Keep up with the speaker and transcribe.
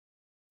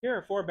Here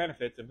are 4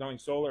 benefits of going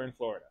solar in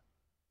Florida.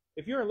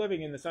 If you are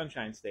living in the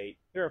Sunshine State,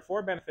 here are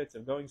 4 benefits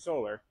of going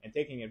solar and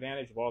taking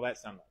advantage of all that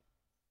sunlight.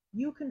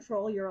 You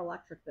control your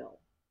electric bill.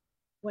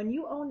 When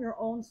you own your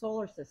own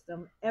solar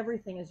system,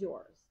 everything is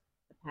yours: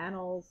 the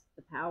panels,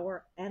 the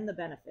power, and the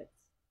benefits.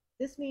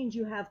 This means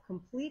you have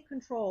complete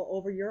control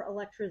over your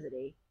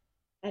electricity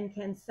and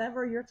can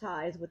sever your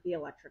ties with the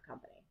electric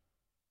company.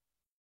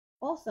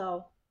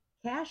 Also,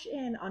 cash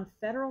in on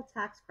federal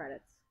tax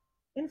credits.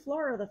 In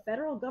Florida, the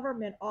federal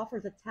government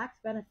offers a tax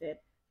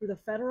benefit through the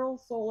federal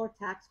solar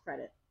tax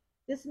credit.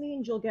 This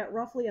means you'll get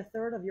roughly a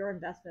third of your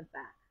investment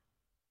back.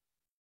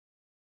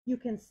 You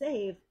can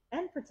save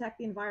and protect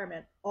the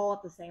environment all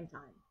at the same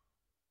time.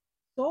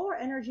 Solar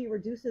energy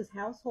reduces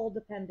household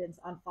dependence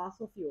on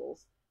fossil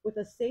fuels with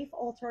a safe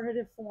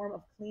alternative form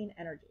of clean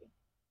energy.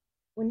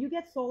 When you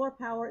get solar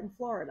power in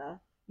Florida,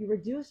 you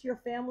reduce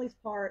your family's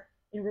part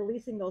in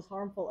releasing those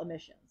harmful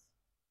emissions.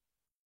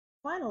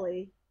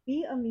 Finally,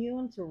 be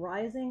immune to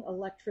rising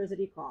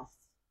electricity costs.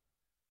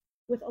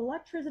 With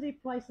electricity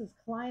prices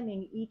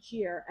climbing each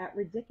year at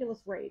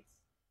ridiculous rates,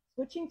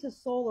 switching to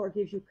solar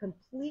gives you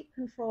complete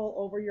control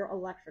over your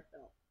electric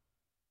bill.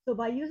 So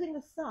by using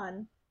the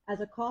sun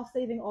as a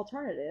cost-saving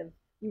alternative,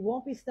 you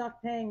won't be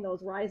stuck paying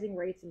those rising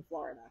rates in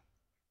Florida.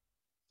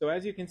 So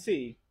as you can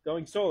see,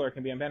 going solar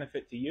can be a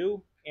benefit to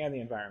you and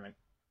the environment.